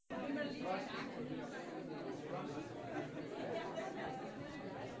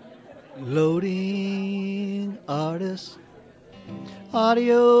Loading artist,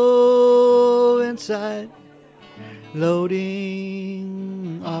 audio inside.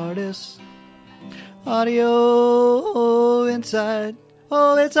 Loading artist, audio inside.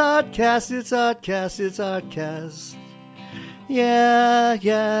 Oh, it's Artcast, it's Artcast, it's Artcast. Yeah,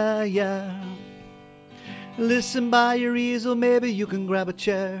 yeah, yeah. Listen by your easel, maybe you can grab a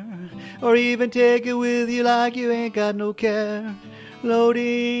chair, or even take it with you like you ain't got no care.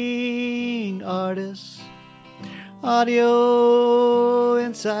 Loading artists, audio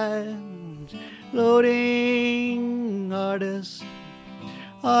inside. Loading artists,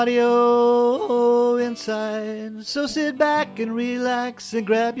 audio inside. So sit back and relax and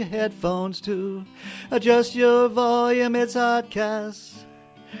grab your headphones too. Adjust your volume, it's Artcast.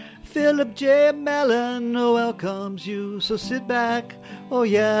 Philip J. Mellon welcomes you, so sit back. Oh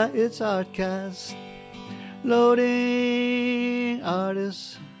yeah, it's Artcast. Loading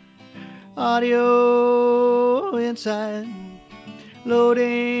artists, audio inside.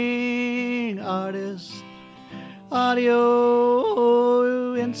 Loading artists,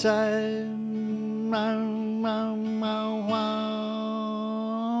 audio inside.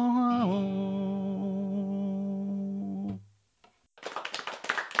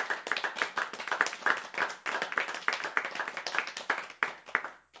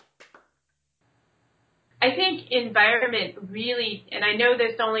 I think environment really, and I know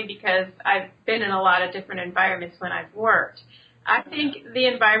this only because I've been in a lot of different environments when I've worked. I think the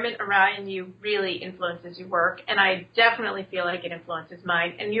environment around you really influences your work, and I definitely feel like it influences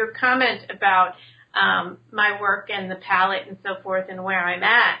mine. And your comment about my work and the palette and so forth and where I'm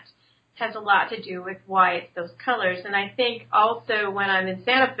at has a lot to do with why it's those colors. And I think also when I'm in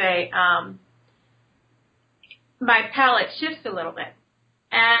Santa Fe, my palette shifts a little bit.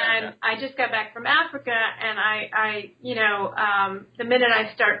 And I just got back from Africa, and the minute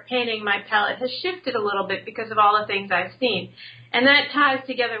I start painting, my palette has shifted a little bit because of all the things I've seen. And that ties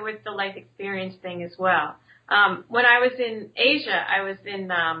together with the life experience thing as well. When I was in Asia, I was in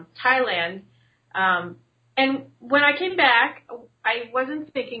Thailand, and when I came back, I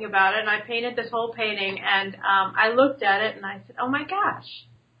wasn't thinking about it, and I painted this whole painting, and I looked at it, and I said, oh my gosh,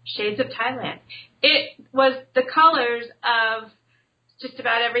 shades of Thailand. It was the colors of just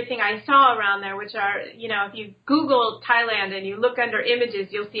about everything I saw around there, which are, if you Google Thailand and you look under images,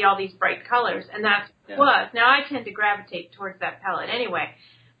 you'll see all these bright colors, and that's what it was. Now, I tend to gravitate towards that palette anyway,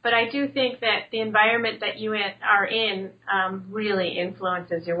 but I do think that the environment that you are in really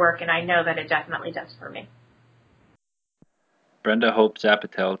influences your work, and I know that it definitely does for me. Brenda Hope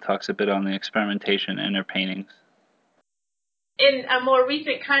Zappitell talks a bit on the experimentation in her paintings. In a more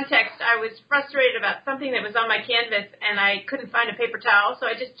recent context, I was frustrated about something that was on my canvas, and I couldn't find a paper towel, so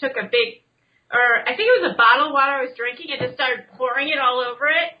I just took I think it was a bottle of water I was drinking, and just started pouring it all over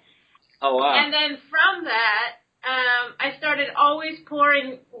it. Oh, wow. And then from that, I started always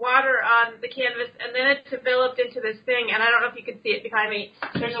pouring water on the canvas, and then it developed into this thing, and I don't know if you can see it behind me.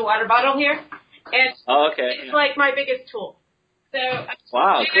 There's a water bottle here, and it's like my biggest tool. So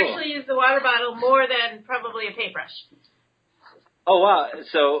I actually use the water bottle more than probably a paintbrush. Oh, wow.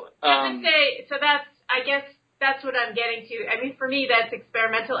 So, so that's, I guess that's what I'm getting to. I mean, for me, that's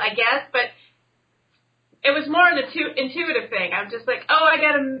experimental, I guess, but it was more an intuitive thing. I'm just like, I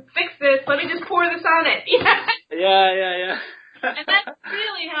got to fix this. Let me just pour this on it. Yeah. And that's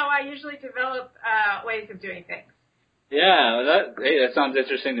really how I usually develop ways of doing things. Yeah, that sounds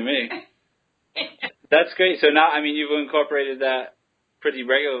interesting to me. That's great. So now, I mean, you've incorporated that pretty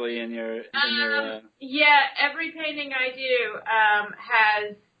regularly in your Yeah, every painting I do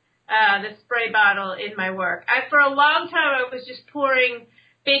has the spray bottle in my work. For a long time I was just pouring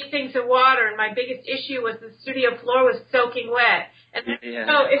big things of water, and my biggest issue was the studio floor was soaking wet. And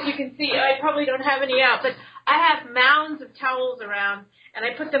so if you can see, I probably don't have any out, but I have mounds of towels around, and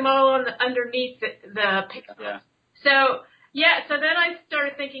I put them all underneath the pixels. Yeah. So then I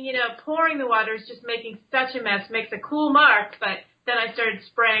started thinking, pouring the water is just making such a mess, makes a cool mark, but then I started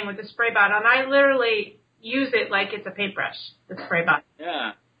spraying with the spray bottle, and I literally use it like it's a paintbrush, the spray bottle.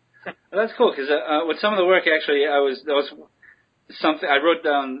 Yeah. So. Well, that's cool, because with some of the work, actually, there was something, I wrote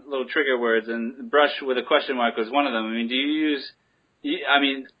down little trigger words, and brush with a question mark was one of them. I mean, do you use,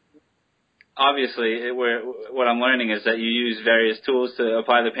 obviously, what I'm learning is that you use various tools to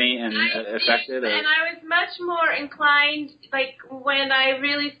apply the paint and affect it. And I was much more inclined, like when I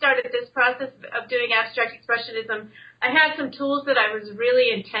really started this process of doing abstract expressionism, I had some tools that I was really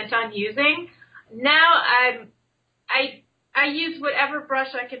intent on using. Now I use whatever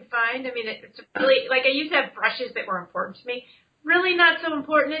brush I can find. I mean, it's really, like I used to have brushes that were important to me. Really not so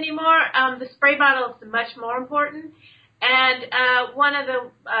important anymore. The spray bottle is much more important. And one of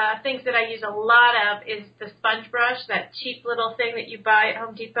the things that I use a lot of is the sponge brush, that cheap little thing that you buy at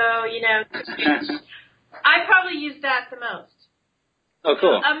Home Depot, you know. I probably use that the most. Oh,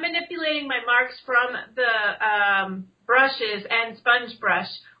 cool. So I'm manipulating my marks from the brushes and sponge brush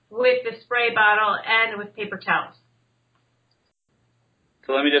with the spray bottle and with paper towels.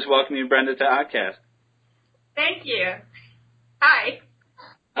 So let me just welcome you, Brenda, to Oddcast. Thank you. Hi.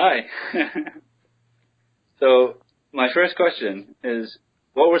 Hi. So my first question is,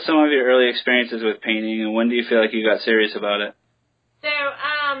 what were some of your early experiences with painting, and when do you feel like you got serious about it? So,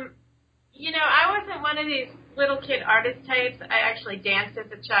 you know, I wasn't one of these little kid artist types. I actually danced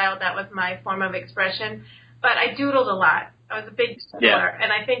as a child. That was my form of expression. But I doodled a lot. I was a big doodler,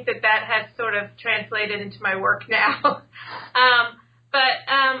 and I think that has sort of translated into my work now. But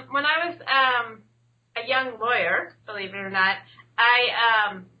when I was a young lawyer, believe it or not,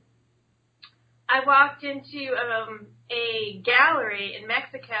 I walked into a gallery in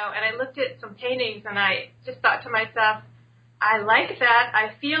Mexico, and I looked at some paintings, and I just thought to myself, I like that,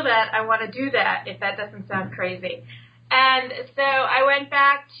 I feel that, I want to do that, if that doesn't sound crazy. And so I went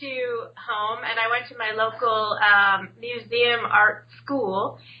back to home, and I went to my local museum art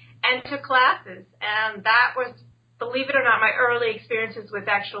school and took classes. And that was, believe it or not, my early experiences with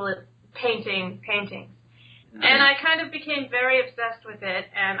actual paintings. Mm-hmm. And I kind of became very obsessed with it,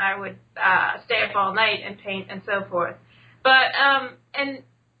 and I would stay up all night and paint and so forth. But, and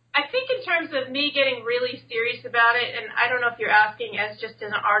I think in terms of me getting really serious about it, and I don't know if you're asking as just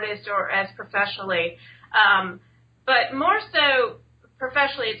an artist or as professionally, but more so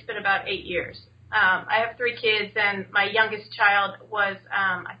professionally, it's been about 8 years. I have 3 kids, and my youngest child was,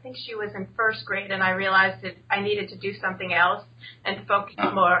 I think she was in first grade, and I realized that I needed to do something else and focus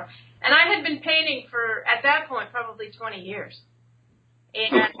more. And I had been painting for, at that point, probably 20 years.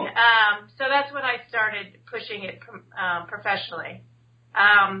 And so that's when I started pushing it professionally.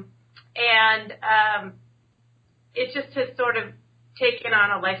 It just has sort of taken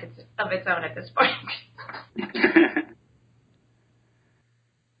on a life of its own at this point.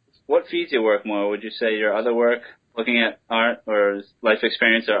 What feeds your work more? Would you say your other work, looking at art, or life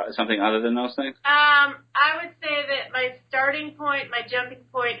experience, or something other than those things? I would say that my starting point, my jumping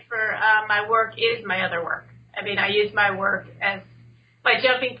point for my work is my other work. I mean, I use my work as my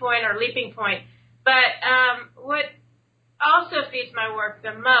jumping point or leaping point. But what also feeds my work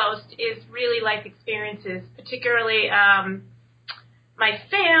the most is really life experiences, particularly my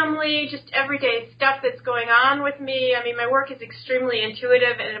family, just everyday stuff that's going on with me. I mean, my work is extremely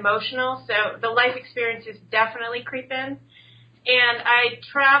intuitive and emotional, so the life experiences definitely creep in. And I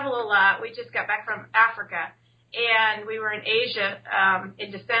travel a lot. We just got back from Africa, and we were in Asia in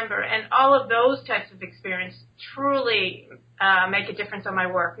December, and all of those types of experiences truly make a difference on my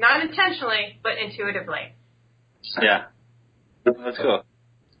work. Not intentionally, but intuitively. Yeah. That's cool.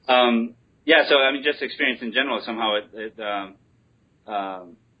 Yeah, so, I mean, just experience in general, somehow it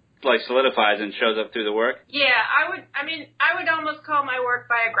like solidifies and shows up through the work. Yeah, I would almost call my work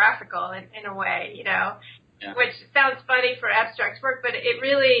biographical in a way, you know, which sounds funny for abstract work, but it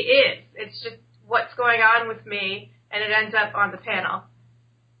really is. It's just what's going on with me, and it ends up on the panel.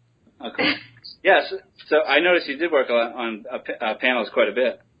 Okay. Yes, so I noticed you did work a lot on panels quite a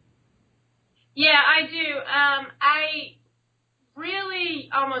bit. Yeah, I do. I really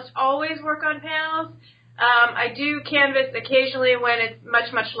almost always work on panels. I do canvas occasionally when it's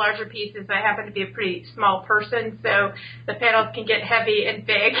much, much larger pieces. I happen to be a pretty small person, so the panels can get heavy and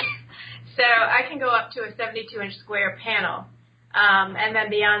big. So I can go up to a 72-inch square panel. And then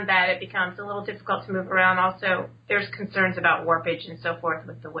beyond that, it becomes a little difficult to move around. Also, there's concerns about warpage and so forth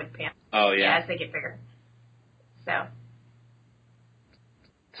with the wood panels. Oh, yeah. As they get bigger.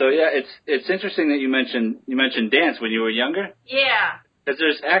 So yeah, it's interesting that you mentioned dance when you were younger. Yeah. Because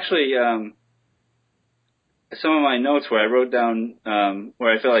there's actually some of my notes where I wrote down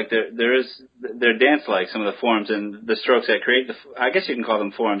where I feel like they're dance-like, some of the forms and the strokes that create I guess you can call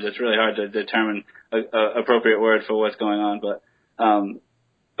them forms. It's really hard to determine a appropriate word for what's going on,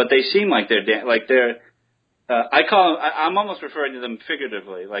 but they seem like they're I'm almost referring to them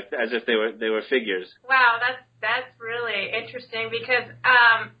figuratively, like as if they were figures. Wow, that's really interesting because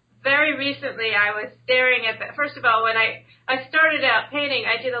very recently I was staring at first of all, when I started out painting,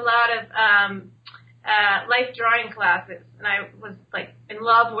 I did a lot of life drawing classes, and I was like in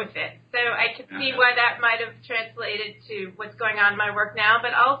love with it. So I could see why that might have translated to what's going on in my work now,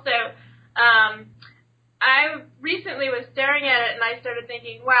 but also I recently was staring at it, and I started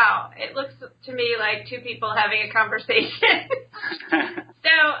thinking, wow, it looks to me like two people having a conversation.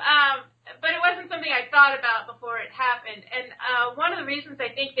 So, but it wasn't something I thought about before it happened. And one of the reasons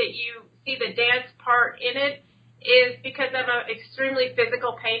I think that you see the dance part in it is because I'm an extremely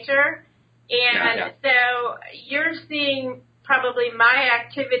physical painter, and so you're seeing probably my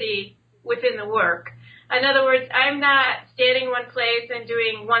activity within the work. In other words, I'm not standing one place and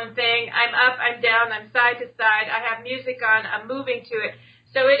doing one thing. I'm up, I'm down, I'm side to side. I have music on, I'm moving to it.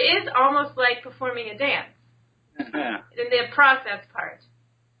 So it is almost like performing a dance in the process part.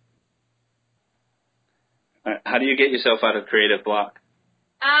 How do you get yourself out of creative block?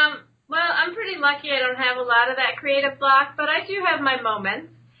 Well, I'm pretty lucky I don't have a lot of that creative block, but I do have my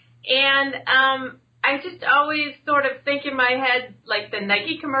moments. And I just always sort of think in my head, like the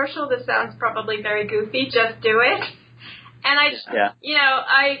Nike commercial, this sounds probably very goofy, just do it. And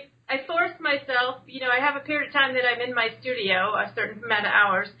I force myself, I have a period of time that I'm in my studio, a certain amount of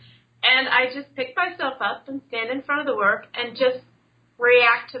hours, and I just pick myself up and stand in front of the work and just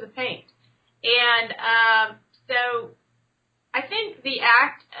react to the paint. And so I think the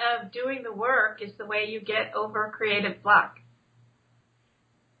act of doing the work is the way you get over creative block.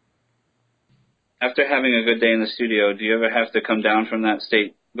 After having a good day in the studio, do you ever have to come down from that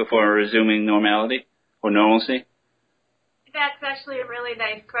state before resuming normality or normalcy? That's actually a really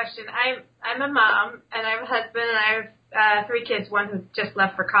nice question. I'm a mom, and I have a husband, and I have 3 kids, one who just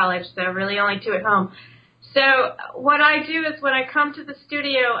left for college, so really only 2 at home. So what I do is when I come to the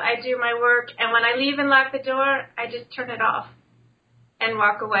studio, I do my work, and when I leave and lock the door, I just turn it off and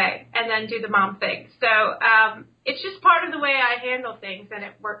walk away and then do the mom thing. So it's just part of the way I handle things, and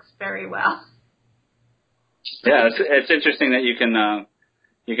it works very well. Yeah, it's interesting that you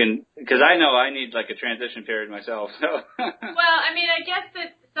can, because I know I need like a transition period myself. So. Well, I mean, I guess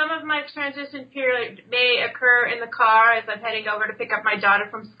that some of my transition period may occur in the car as I'm heading over to pick up my daughter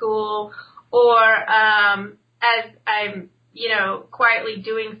from school, or as I'm, quietly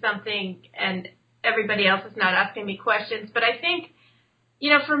doing something and everybody else is not asking me questions. But I think,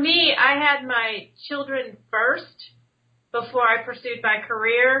 for me, I had my children first before I pursued my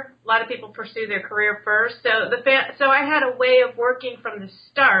career. A lot of people pursue their career first. So I had a way of working from the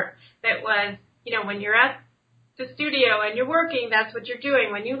start that was, when you're at the studio and you're working, that's what you're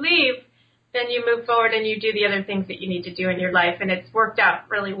doing. When you leave, then you move forward and you do the other things that you need to do in your life. And it's worked out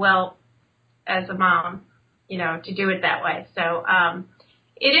really well as a mom, to do it that way. So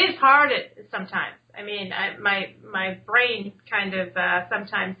it is hard sometimes. I mean, my brain kind of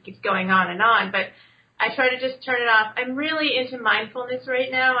sometimes keeps going on, but I try to just turn it off. I'm really into mindfulness right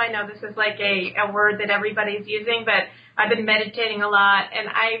now. I know this is like a word that everybody's using, but I've been meditating a lot, and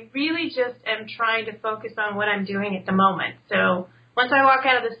I really just am trying to focus on what I'm doing at the moment. So once I walk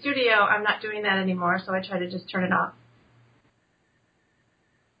out of the studio, I'm not doing that anymore, so I try to just turn it off.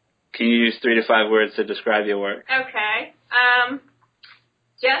 Can you use 3 to 5 words to describe your work? Okay.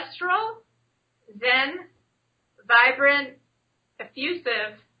 Gestural, zen, vibrant,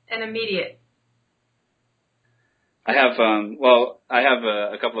 effusive, and immediate. I have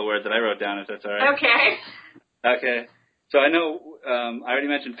a couple of words that I wrote down, if that's all right. Okay. So I know I already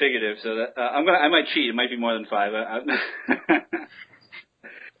mentioned figurative, so that I might cheat. It might be more than 5. That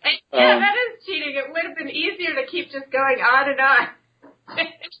is cheating. It would have been easier to keep just going on and on.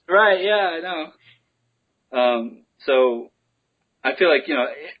 Right. Yeah, I know. So I feel like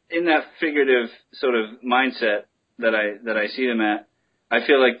in that figurative sort of mindset that I see them at, I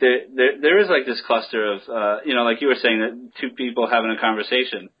feel like there is like this cluster of, like you were saying, that 2 people having a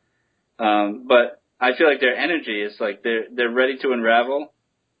conversation. But I feel like their energy is like they're ready to unravel,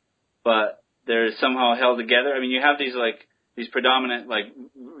 but they're somehow held together. I mean, you have these predominant like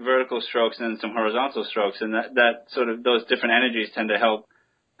vertical strokes and some horizontal strokes, and that sort of those different energies tend to help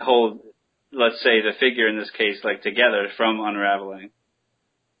hold, let's say, the figure in this case, like together from unraveling.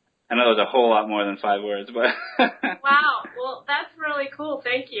 I know there's a whole lot more than 5 words, but... Wow. Well, that's really cool.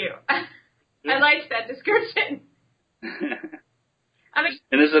 Thank you. I liked that description. And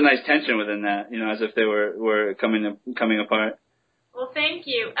there's a nice tension within that, as if they were coming apart. Well, thank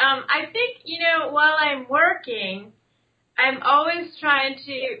you. I think, while I'm working, I'm always trying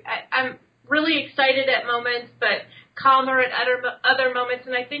to... I'm really excited at moments, but calmer at other moments,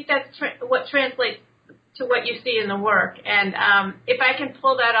 and I think that's what translates to what you see in the work. And if I can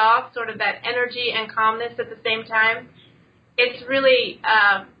pull that off, sort of that energy and calmness at the same time, it's really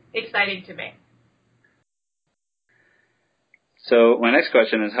exciting to me. So my next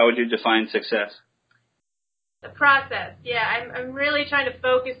question is, how would you define success? The process. Yeah, I'm really trying to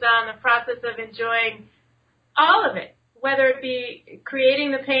focus on the process of enjoying all of it, whether it be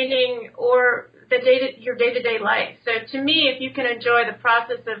creating the painting or your day-to-day life. So to me, if you can enjoy the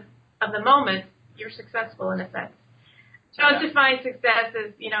process of the moment, you're successful in a sense. Don't define success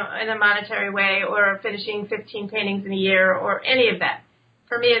as, in a monetary way or finishing 15 paintings in a year or any of that.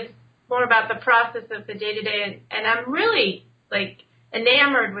 For me, it's more about the process of the day-to-day, and I'm really, like,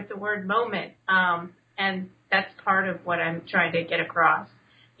 enamored with the word moment, and that's part of what I'm trying to get across.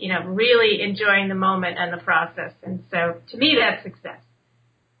 You know, really enjoying the moment and the process, and so, to me, that's success.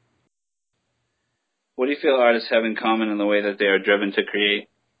 What do you feel artists have in common in the way that they are driven to create?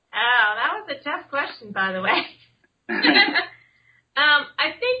 Oh, that was a tough question, by the way.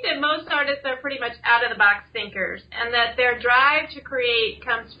 I think that most artists are pretty much out-of-the-box thinkers, and that their drive to create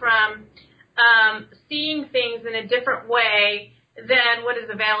comes from seeing things in a different way than what is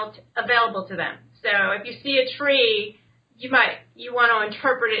available to them. So if you see a tree, you want to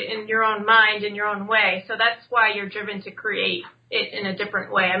interpret it in your own mind, in your own way. So that's why you're driven to create it in a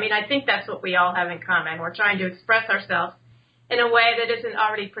different way. I mean, I think that's what we all have in common. We're trying to express ourselves in a way that isn't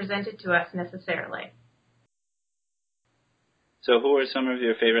already presented to us necessarily. So who are some of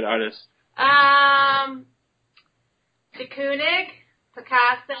your favorite artists? De Kooning,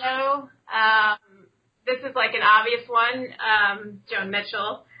 Picasso. This is like an obvious one. Joan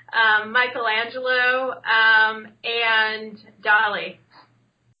Mitchell, Michelangelo, and Dali.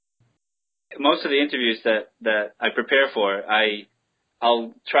 Most of the interviews that I prepare for,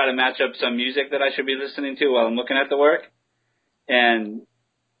 I'll try to match up some music that I should be listening to while I'm looking at the work. And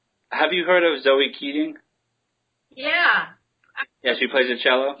have you heard of Zoe Keating? Yeah. Yeah, she plays the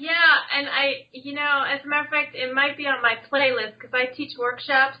cello. Yeah, and as a matter of fact, it might be on my playlist because I teach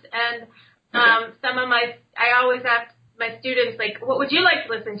workshops, and I always ask my students, like, what would you like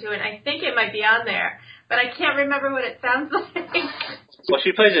to listen to? And I think it might be on there, but I can't remember what it sounds like. Well,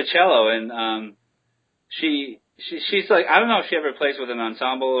 she plays the cello, and she's like, I don't know if she ever plays with an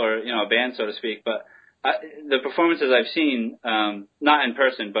ensemble or a band, so to speak, but the performances I've seen, not in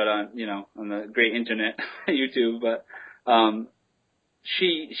person, but on the great internet, YouTube, but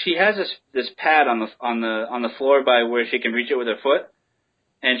she has this pad on the floor by where she can reach it with her foot,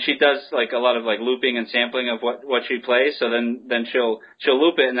 and she does like a lot of like looping and sampling of what she plays. So then she'll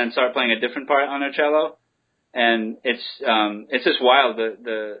loop it and then start playing a different part on her cello, and it's just wild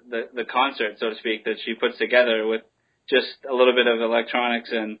the concert, so to speak, that she puts together with just a little bit of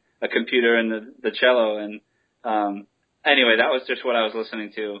electronics and a computer and the cello. And anyway, that was just what I was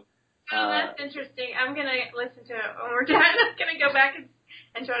listening to. Oh, that's interesting. I'm going to listen to it one more time. I'm going to go back and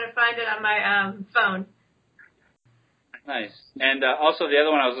try to find it on my phone. Nice. And also the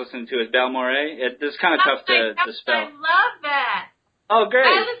other one I was listening to is Balmoré. It's kind of tough to spell. I love that. Oh, great.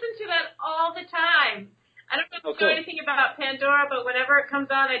 I listen to that all the time. I don't know if you know anything about Pandora, but whenever it comes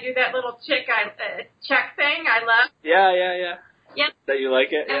on, I do that little check thing. I love. Yeah. Yep. That you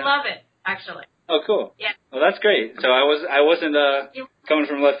like it? I love it, actually. Oh, cool. Yeah. Well, that's great. So I wasn't coming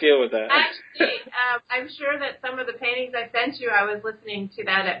from left field with that. Actually, I'm sure that some of the paintings I sent you, I was listening to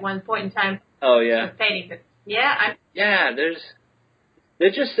that at one point in time. Oh, yeah. Painting. Yeah. They're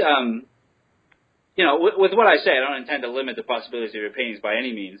just, with what I say, I don't intend to limit the possibilities of your paintings by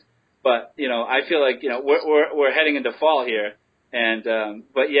any means. But, I feel like, we're heading into fall here. And,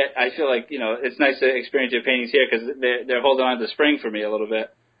 but yet I feel like, it's nice to experience your paintings here because they're holding on to spring for me a little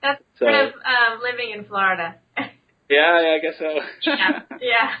bit. That's kind of living in Florida. Yeah, I guess so.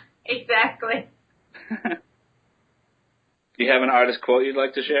 Yeah, exactly. Do you have an artist quote you'd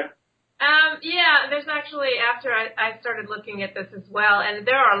like to share? Yeah, there's actually, after I started looking at this as well, and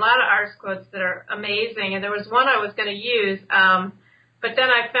there are a lot of artist quotes that are amazing, and there was one I was going to use, but then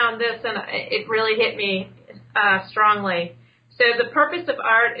I found this, and it really hit me strongly. So the purpose of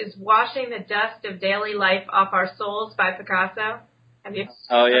art is washing the dust of daily life off our souls by Picasso. Have you?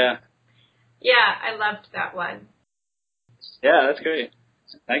 Oh, yeah. Yeah, I loved that one. Yeah, that's great.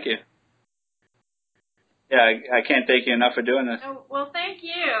 Thank you. Yeah, I can't thank you enough for doing this. Oh, well, thank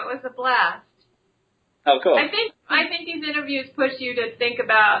you. It was a blast. Oh, cool. I think these interviews push you to think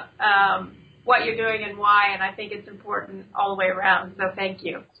about what you're doing and why, and I think it's important all the way around, so thank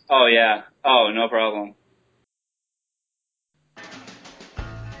you. Oh, yeah. Oh, no problem.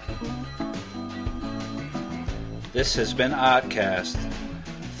 This has been Artcast.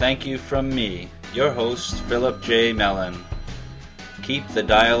 Thank you from me, your host, Philip J. Mellon. Keep the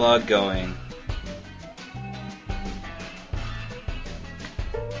dialogue going.